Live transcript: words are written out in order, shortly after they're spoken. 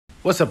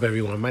What's up,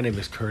 everyone? My name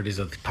is Curtis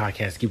of the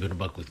podcast Keeping a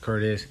Buck with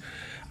Curtis.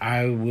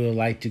 I would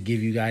like to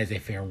give you guys a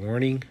fair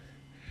warning.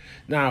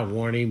 Not a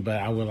warning, but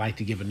I would like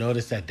to give a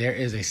notice that there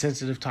is a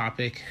sensitive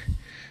topic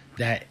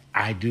that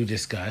I do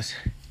discuss.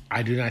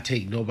 I do not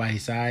take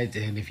nobody's sides,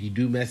 and if you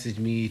do message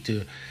me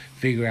to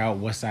figure out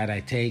what side I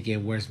take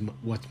and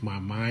what's my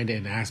mind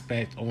and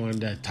aspect on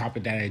the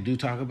topic that I do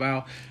talk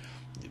about,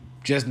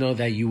 just know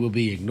that you will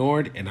be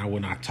ignored, and I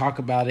will not talk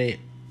about it.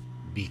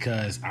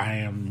 Because I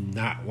am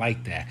not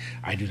like that.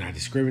 I do not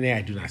discriminate.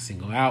 I do not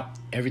single out.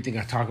 Everything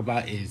I talk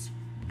about is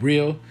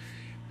real,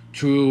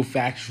 true,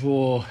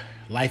 factual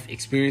life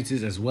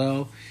experiences as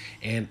well.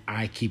 And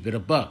I keep it a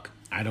buck.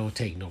 I don't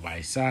take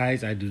nobody's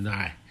sides.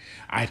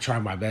 I try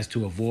my best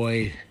to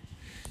avoid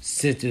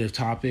sensitive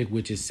topic,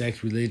 which is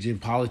sex, religion,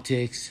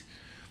 politics,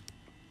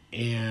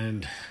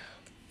 and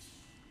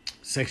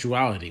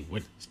sexuality.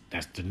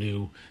 That's the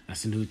new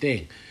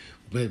thing.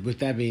 But with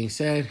that being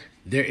said,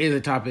 there is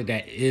a topic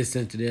that is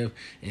sensitive,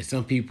 and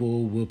some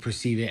people will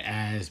perceive it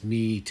as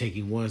me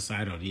taking one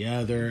side or the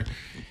other.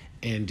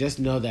 And just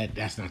know that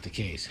that's not the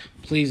case.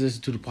 Please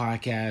listen to the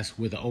podcast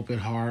with an open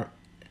heart,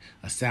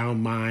 a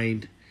sound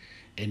mind,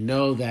 and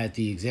know that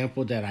the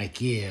example that I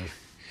give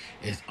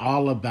is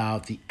all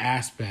about the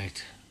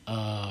aspect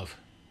of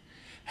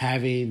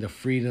having the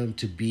freedom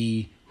to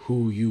be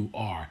who you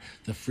are,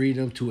 the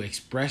freedom to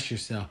express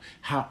yourself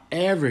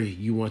however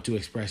you want to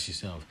express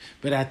yourself.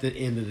 But at the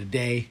end of the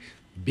day,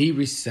 be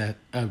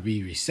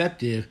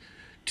receptive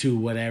to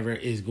whatever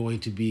is going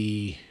to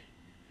be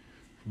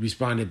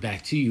responded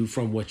back to you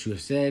from what you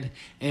have said,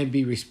 and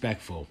be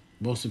respectful.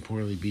 Most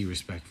importantly, be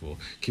respectful.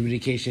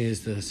 Communication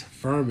is the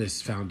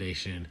firmest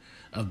foundation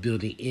of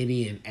building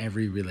any and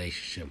every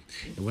relationship.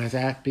 And with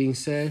that being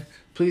said,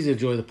 please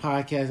enjoy the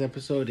podcast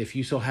episode. If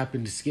you so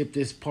happen to skip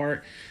this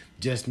part,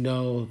 just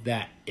know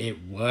that it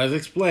was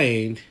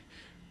explained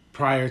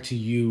prior to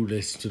you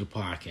listening to the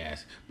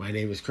podcast. My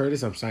name is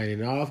Curtis. I'm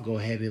signing off. Go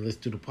ahead and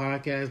listen to the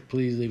podcast.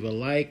 Please leave a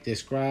like,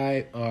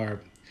 subscribe,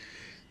 or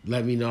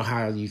let me know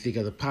how you think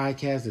of the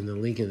podcast in the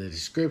link in the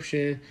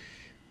description.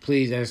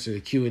 Please answer the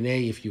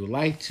Q&A if you would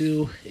like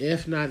to.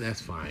 If not,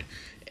 that's fine.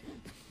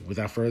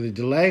 Without further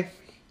delay,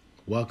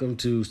 welcome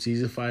to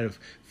Season 5,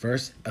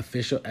 first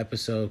official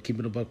episode,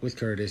 Keeping a Buck with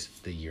Curtis,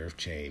 the Year of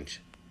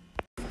Change.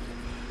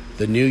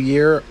 The new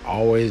year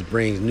always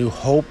brings new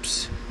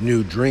hopes,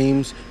 new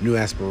dreams, new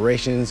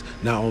aspirations,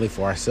 not only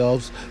for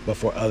ourselves, but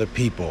for other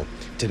people.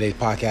 Today's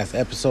podcast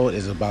episode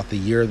is about the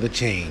year of the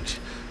change.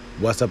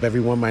 What's up,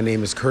 everyone? My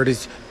name is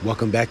Curtis.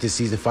 Welcome back to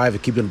Season 5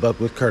 of Keeping a Buck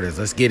with Curtis.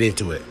 Let's get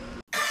into it.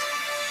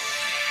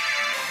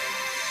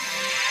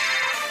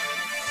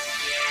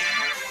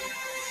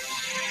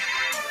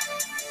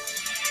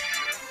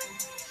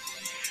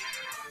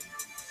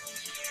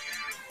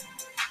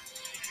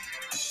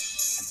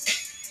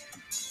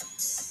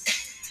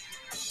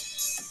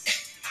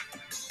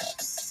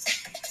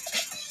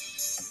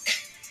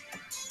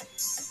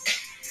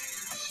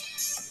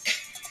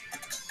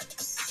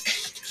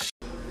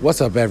 What's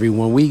up,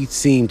 everyone? We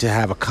seem to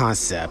have a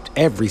concept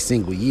every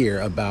single year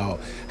about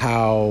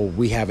how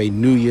we have a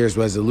New Year's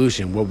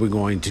resolution, what we're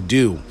going to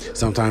do.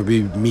 Sometimes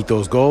we meet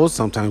those goals,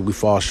 sometimes we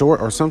fall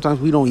short, or sometimes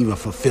we don't even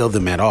fulfill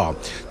them at all.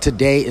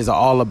 Today is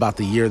all about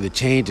the year of the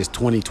change. It's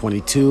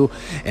 2022,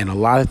 and a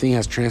lot of things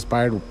has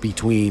transpired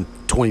between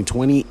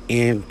 2020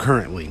 and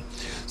currently.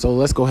 So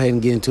let's go ahead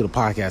and get into the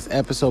podcast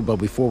episode. But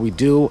before we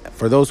do,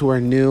 for those who are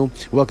new,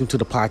 welcome to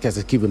the podcast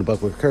of Keeping a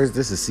Buck with Curtis.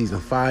 This is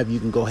Season 5. You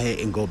can go ahead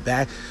and go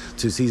back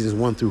to Seasons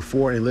 1 through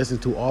 4 and listen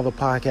to all the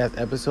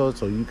podcast episodes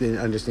so you can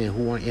understand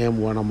who I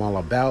am, what I'm all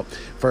about.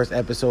 First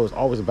episode is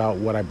always about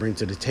what I bring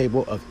to the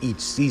table of each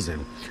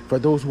season. For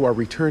those who are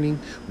returning,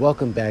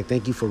 welcome back.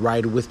 Thank you for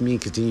riding with me.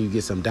 Continue to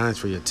get some dimes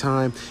for your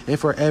time. And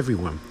for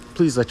everyone,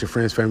 please let your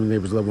friends, family,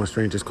 neighbors, loved ones,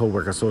 strangers,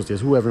 co-workers,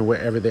 associates, whoever and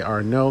wherever they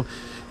are know.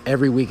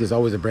 Every week is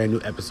always a brand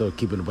new episode,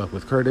 Keeping a Buck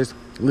with Curtis.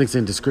 Links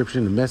in the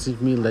description to message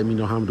me. Let me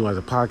know how I'm doing as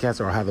a podcast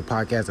or how the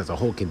podcast as a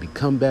whole can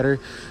become better.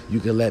 You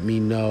can let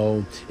me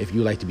know if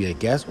you like to be a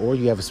guest or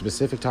you have a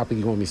specific topic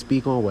you want me to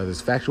speak on, whether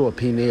it's factual,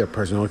 opinion, or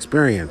personal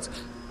experience.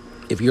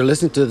 If you're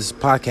listening to this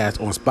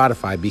podcast on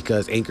Spotify,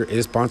 because Anchor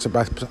is sponsored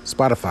by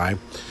Spotify,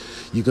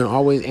 you can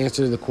always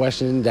answer the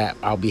question that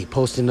I'll be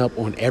posting up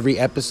on every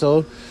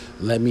episode.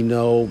 Let me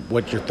know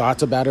what your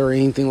thoughts about it or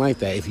anything like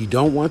that. If you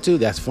don't want to,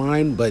 that's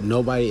fine, but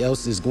nobody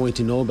else is going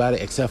to know about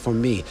it except for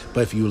me.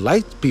 But if you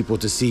like people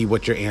to see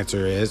what your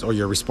answer is or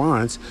your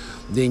response,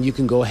 then you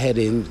can go ahead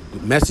and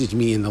message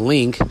me in the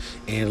link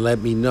and let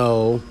me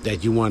know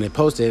that you want it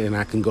posted, and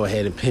I can go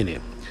ahead and pin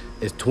it.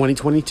 It's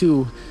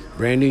 2022,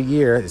 brand new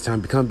year. It's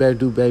time to become better,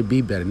 do better,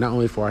 be better, not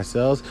only for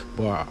ourselves,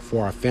 but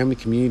for our family,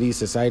 community,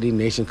 society,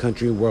 nation,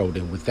 country, world.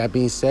 And with that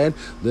being said,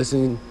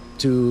 listen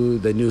to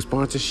the new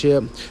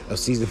sponsorship of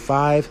Season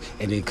 5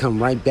 and then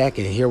come right back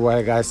and hear what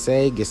I got to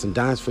say. Get some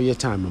dimes for your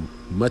time.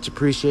 Much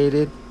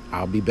appreciated.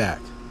 I'll be back.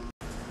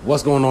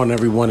 What's going on,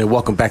 everyone, and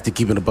welcome back to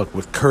Keeping a Buck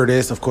with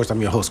Curtis. Of course, I'm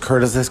your host,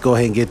 Curtis. Let's go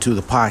ahead and get to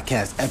the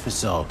podcast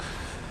episode.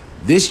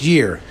 This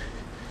year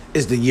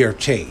is the year of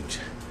change.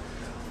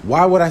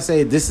 Why would I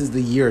say this is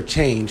the year of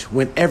change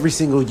when every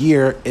single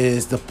year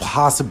is the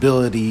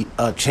possibility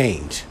of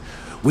change?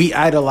 We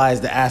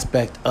idolize the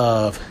aspect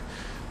of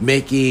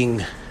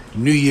making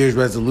New Year's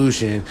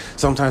resolution.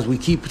 Sometimes we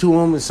keep to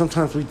them and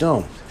sometimes we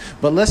don't.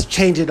 But let's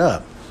change it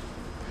up.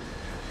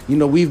 You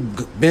know,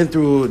 we've been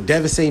through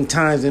devastating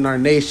times in our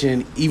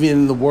nation, even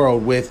in the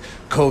world, with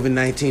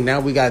COVID-19.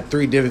 Now we got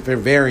 3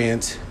 different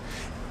variants.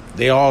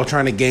 They all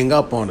trying to gang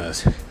up on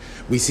us.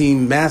 We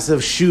seen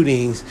massive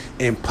shootings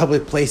in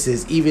public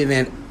places,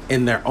 even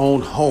in their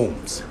own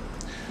homes.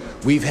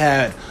 We've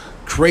had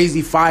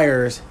crazy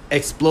fires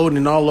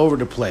exploding all over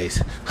the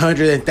place.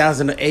 Hundreds and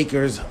thousands of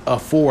acres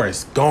of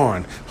forest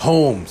gone.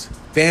 Homes,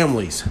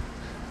 families.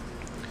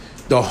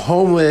 The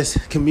homeless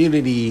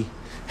community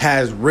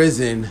has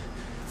risen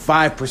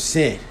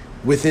 5%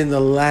 within the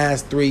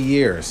last 3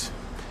 years.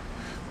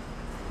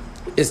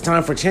 It's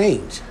time for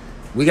change.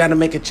 We got to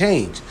make a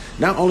change,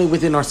 not only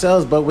within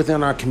ourselves, but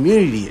within our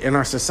community, in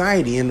our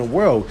society, in the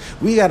world.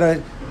 We got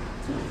to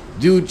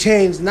do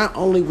change not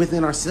only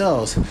within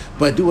ourselves,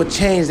 but do a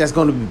change that's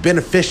going to be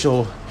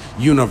beneficial,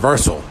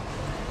 universal.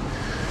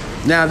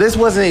 Now, this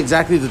wasn't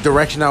exactly the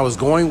direction I was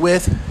going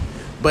with,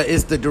 but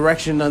it's the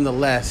direction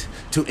nonetheless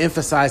to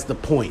emphasize the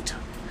point.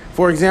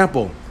 For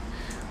example,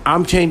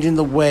 I'm changing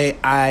the way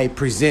I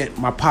present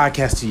my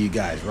podcast to you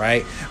guys,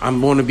 right?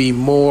 I'm going to be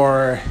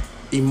more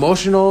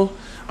emotional.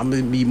 I'm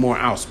going to be more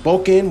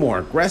outspoken, more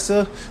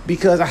aggressive,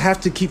 because I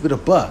have to keep it a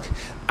buck.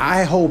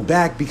 I hold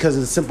back because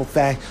of the simple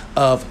fact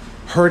of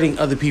hurting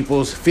other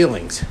people's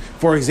feelings.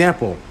 For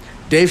example,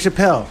 Dave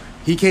Chappelle,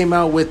 he came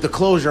out with The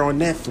Closure on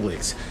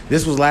Netflix.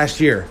 This was last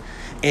year,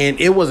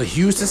 and it was a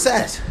huge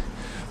success.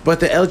 But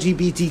the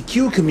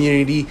LGBTQ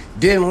community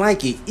didn't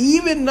like it.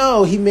 Even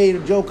though he made a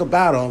joke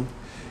about them,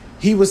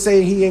 he was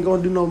saying he ain't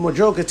going to do no more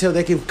joke until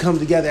they can come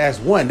together as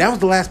one. That was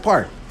the last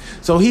part.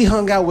 So he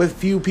hung out with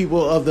few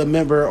people of the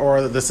member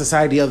or the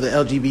society of the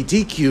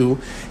LGBTQ,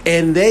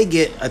 and they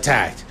get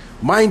attacked.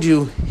 Mind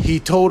you, he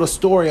told a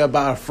story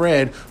about a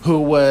friend who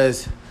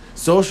was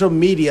social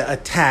media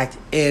attacked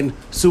and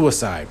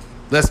suicide.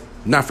 Let's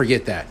not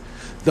forget that.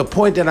 The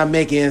point that I'm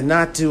making is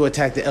not to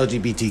attack the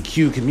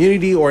LGBTQ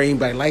community or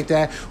anybody like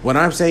that. What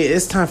I'm saying,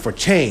 it's time for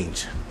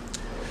change.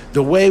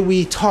 The way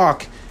we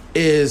talk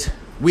is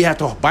we have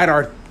to bite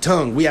our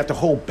tongue. We have to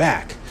hold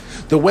back.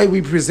 The way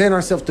we present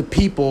ourselves to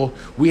people,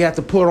 we have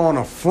to put on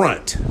a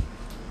front.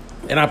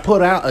 And I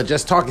put out a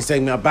Just Talking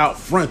segment about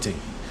fronting.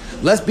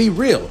 Let's be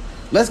real.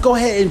 Let's go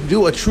ahead and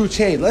do a true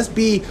change. Let's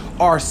be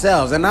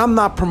ourselves. And I'm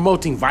not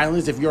promoting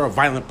violence if you're a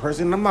violent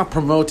person. I'm not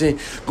promoting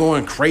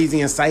going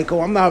crazy and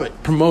psycho. I'm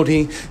not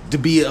promoting to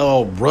be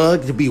a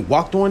rug, to be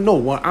walked on. No,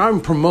 what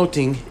I'm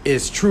promoting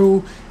is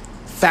true,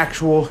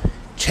 factual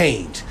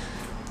change.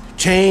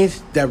 Change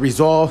that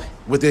resolves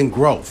within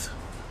growth.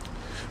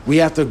 We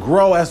have to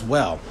grow as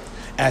well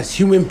as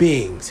human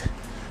beings.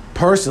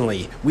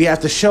 Personally, we have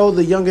to show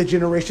the younger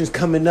generations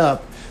coming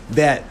up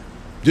that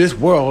this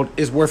world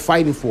is worth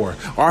fighting for.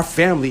 Our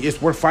family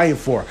is worth fighting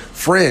for.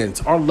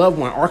 Friends, our loved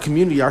one, our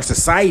community, our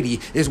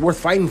society is worth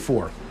fighting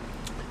for.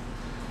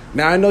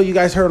 Now, I know you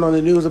guys heard on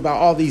the news about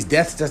all these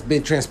deaths that's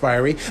been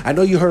transpiring. I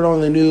know you heard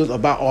on the news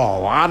about a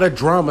lot of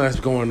drama that's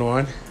going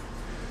on.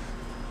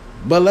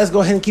 But let's go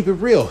ahead and keep it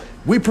real.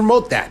 We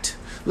promote that.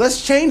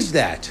 Let's change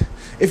that.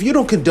 If you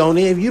don't condone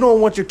it, if you don't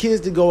want your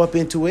kids to go up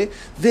into it,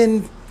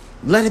 then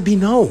let it be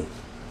known.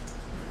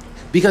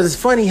 Because it's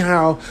funny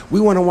how we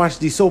want to watch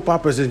these soap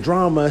operas and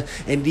drama,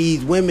 and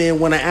these women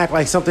want to act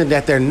like something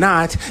that they're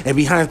not, and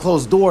behind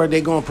closed door, they're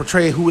going to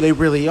portray who they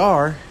really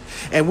are.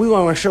 And we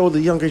want to show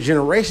the younger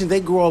generation they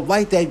grow up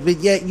like that, but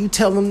yet you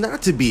tell them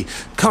not to be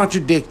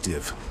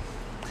contradictive.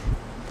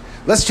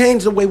 Let's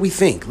change the way we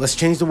think. Let's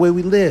change the way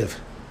we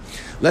live.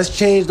 Let's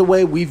change the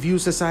way we view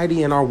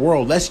society and our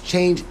world. Let's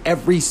change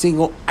every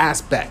single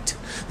aspect.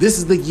 This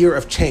is the year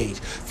of change.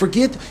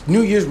 Forget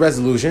New Year's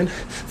resolution.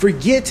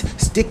 Forget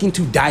sticking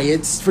to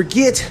diets.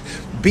 Forget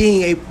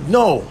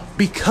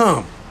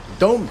become.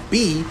 Don't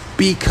be,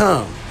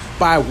 become.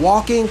 By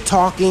walking,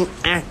 talking,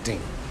 acting.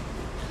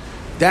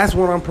 That's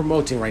what I'm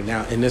promoting right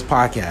now in this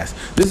podcast.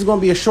 This is going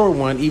to be a short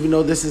one, even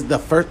though this is the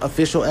first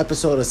official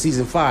episode of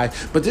season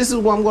 5. But this is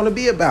what I'm going to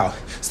be about.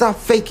 Stop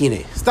faking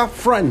it. Stop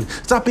fronting.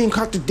 Stop being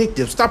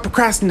contradictive. Stop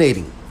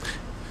procrastinating.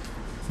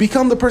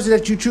 Become the person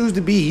that you choose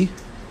to be.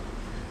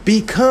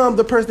 Become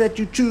the person that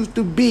you choose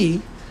to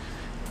be.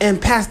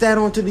 And pass that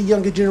on to the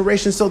younger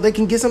generation so they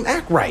can get some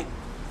act right.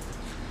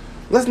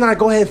 Let's not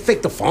go ahead and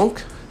fake the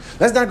funk.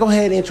 Let's not go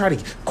ahead and try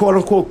to, quote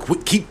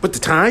unquote, keep with the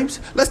times.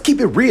 Let's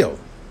keep it real.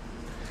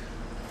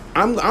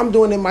 I'm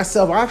doing it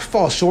myself. I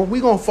fall short.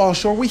 We're going to fall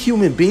short. We're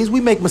human beings.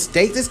 We make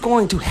mistakes. It's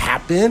going to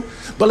happen.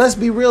 But let's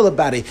be real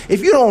about it.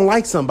 If you don't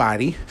like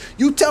somebody,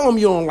 you tell them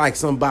you don't like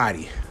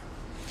somebody.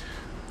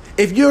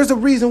 If there's a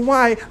reason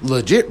why,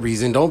 legit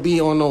reason, don't be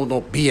on no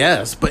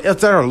BS, but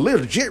if there's a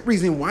legit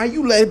reason why,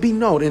 you let it be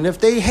known. And if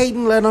they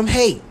hating, let them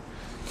hate.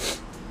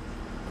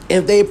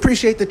 If they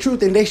appreciate the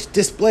truth and they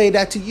display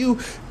that to you,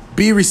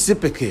 be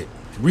reciprocate.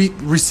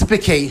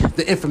 reciprocate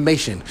the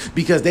information.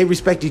 Because they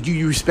respected you,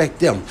 you respect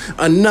them.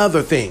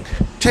 Another thing,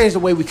 change the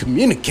way we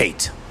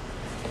communicate.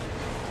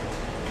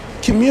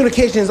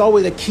 Communication is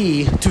always a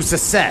key to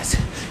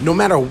success. No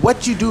matter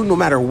what you do, no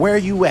matter where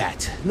you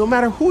at, no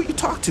matter who you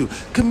talk to,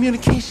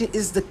 communication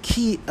is the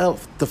key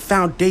of the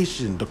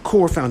foundation, the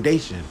core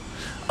foundation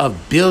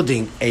of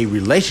building a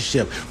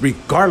relationship,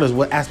 regardless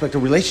what aspect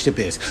of relationship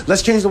is.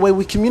 Let's change the way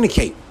we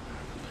communicate.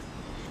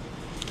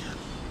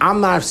 I'm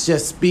not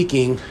just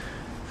speaking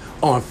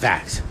on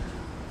facts.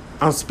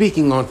 I'm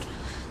speaking on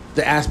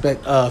the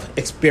aspect of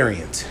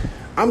experience.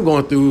 I'm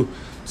going through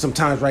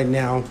sometimes right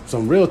now,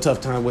 some real tough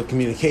time with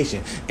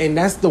communication. And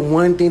that's the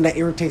one thing that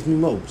irritates me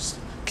most.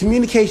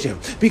 Communication.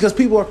 Because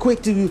people are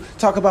quick to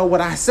talk about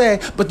what I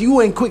say, but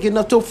you ain't quick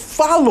enough to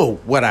follow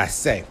what I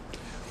say.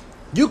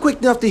 You're quick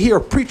enough to hear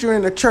a preacher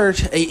in the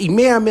church, a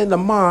imam in the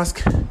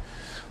mosque,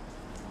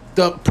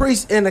 the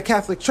priest in the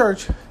Catholic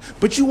church,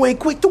 but you ain't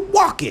quick to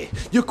walk it.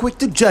 You're quick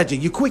to judge it.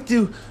 You're quick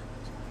to,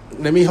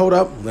 let me hold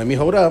up.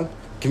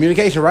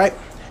 Communication, right?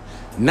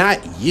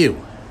 Not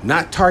you.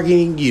 Not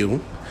targeting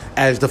you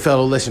as the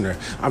fellow listener.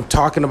 I'm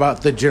talking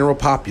about the general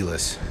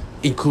populace,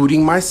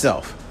 including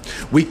myself.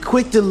 We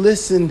quick to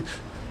listen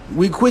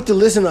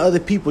to other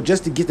people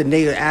just to get the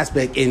negative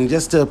aspect and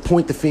just to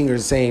point the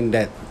fingers saying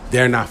that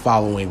they're not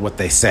following what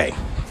they say.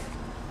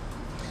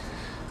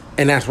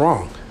 And that's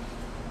wrong.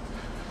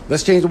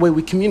 Let's change the way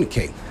we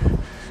communicate.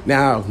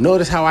 Now,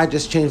 notice how I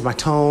just changed my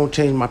tone,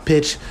 changed my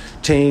pitch,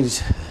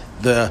 changed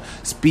the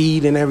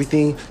speed and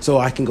everything so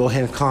I can go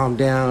ahead and calm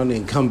down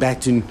and come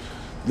back to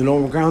the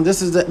normal ground.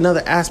 This is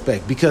another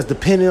aspect, because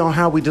depending on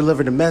how we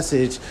deliver the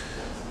message,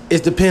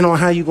 it's depending on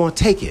how you're going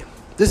to take it.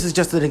 This is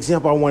just an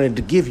example I wanted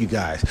to give you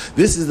guys.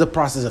 This is the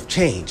process of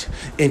change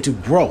into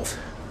growth.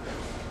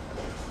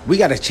 We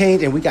got to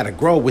change and we got to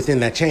grow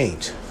within that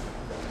change.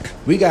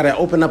 We got to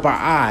open up our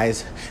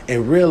eyes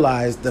and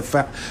realize the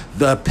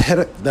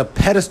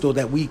pedestal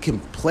that we can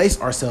place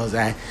ourselves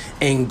at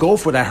and go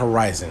for that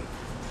horizon.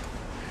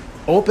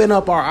 Open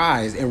up our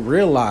eyes and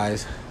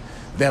realize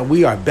that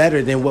we are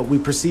better than what we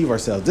perceive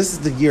ourselves. This is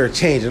the year of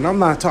change. And I'm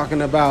not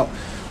talking about,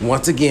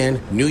 once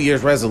again, New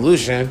Year's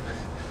resolution.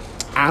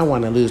 I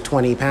want to lose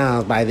 20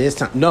 pounds by this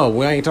time. No,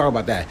 we ain't talking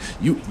about that.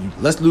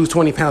 Let's lose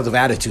 20 pounds of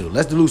attitude.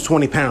 Let's lose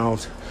 20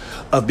 pounds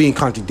of being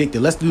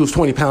contradicted. Let's lose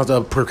 20 pounds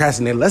of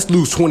procrastinating. Let's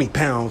lose 20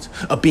 pounds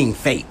of being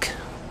fake.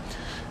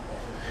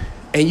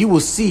 And you will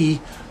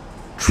see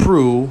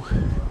true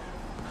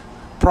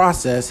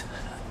process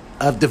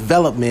of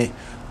development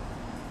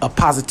of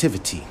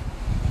positivity.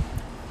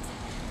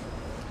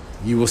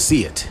 You will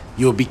see it.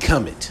 You will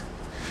become it.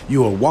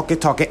 You will walk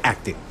it, talk it,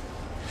 act it.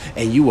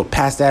 And you will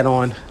pass that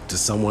on to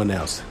someone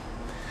else.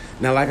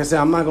 Now, like I said,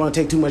 I'm not going to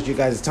take too much of you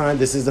guys' time.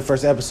 This is the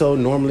first episode.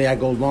 Normally I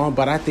go long,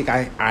 but I think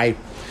I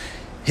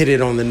hit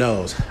it on the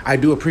nose. I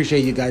do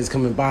appreciate you guys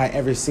coming by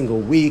every single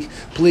week.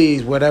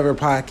 Please,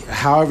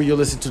 however you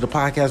listen to the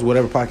podcast,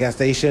 whatever podcast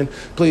station,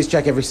 please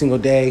check every single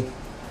day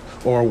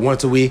or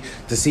once a week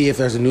to see if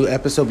there's a new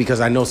episode,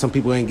 because I know some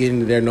people ain't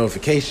getting their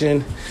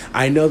notification.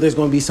 I know there's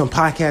going to be some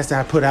podcasts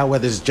that I put out,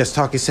 whether it's just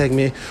talking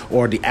segment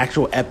or the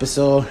actual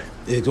episode.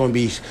 It's going to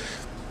be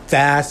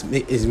fast.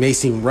 It may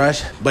seem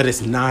rushed, but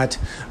it's not.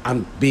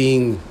 I'm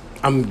going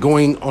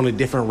on a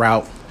different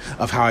route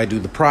of how I do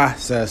the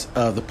process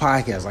of the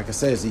podcast. Like I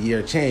said, it's a year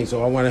of change,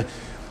 so I want to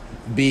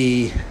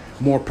be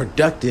more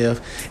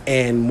productive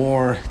and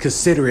more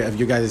considerate of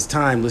your guys'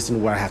 time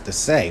listening to what I have to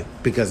say,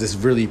 because it's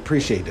really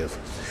appreciative.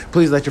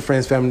 Please let your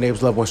friends, family,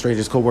 neighbors, loved ones,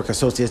 strangers, co-workers,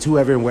 associates,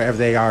 whoever and wherever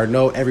they are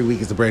know every week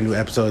is a brand new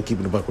episode of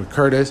Keeping the Buck with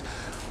Curtis.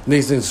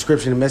 Links in the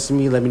description and message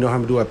me. Let me know how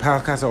I'm do a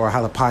podcast or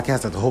how the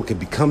podcast as a whole can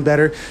become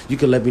better. You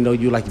can let me know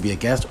you'd like to be a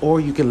guest, or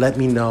you can let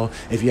me know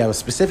if you have a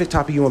specific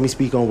topic you want me to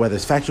speak on, whether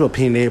it's factual,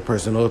 opinionated,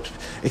 personal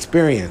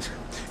experience.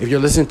 If you're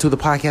listening to the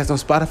podcast on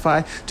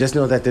Spotify, just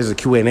know that there's a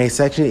Q&A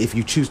section if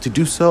you choose to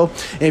do so.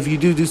 And if you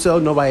do so,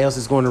 nobody else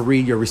is going to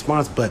read your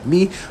response but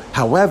me.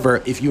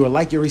 However, if you would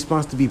like your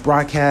response to be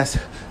broadcast,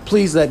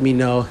 please let me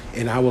know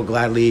and I will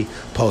gladly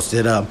post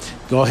it up.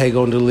 Go ahead,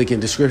 go into the link in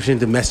the description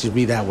to message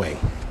me that way.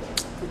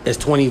 It's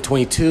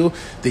 2022,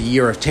 the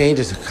year of change.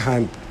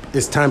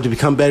 It's time to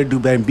become better, do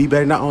better, and be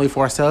better, not only for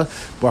ourselves,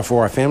 but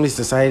for our family,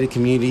 society,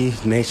 community,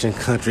 nation,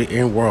 country,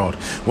 and world.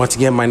 Once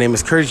again, my name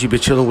is Curtis. You've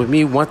been chilling with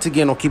me. Once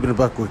again, on Keeping the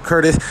Buck with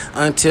Curtis.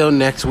 Until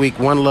next week,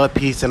 one love,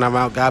 peace, and I'm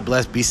out. God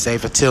bless. Be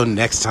safe. Until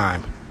next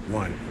time.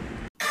 One.